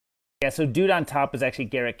Yeah, so dude on top is actually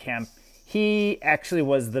Garrett Camp. He actually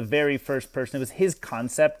was the very first person. It was his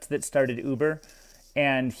concept that started Uber.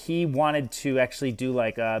 And he wanted to actually do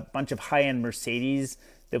like a bunch of high-end Mercedes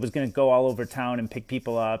that was going to go all over town and pick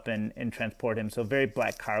people up and transport him. So very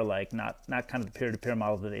black car-like, not kind of the peer-to-peer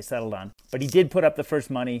model that they settled on. But he did put up the first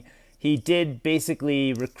money. He did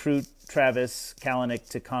basically recruit Travis Kalanick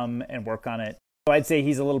to come and work on it. So I'd say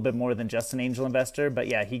he's a little bit more than just an angel investor. But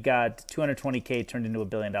yeah, he got $220K turned into $1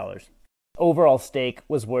 billion. Overall stake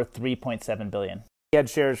was worth $3.7 billion. He had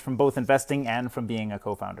shares from both investing and from being a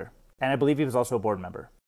co-founder. And I believe he was also a board member.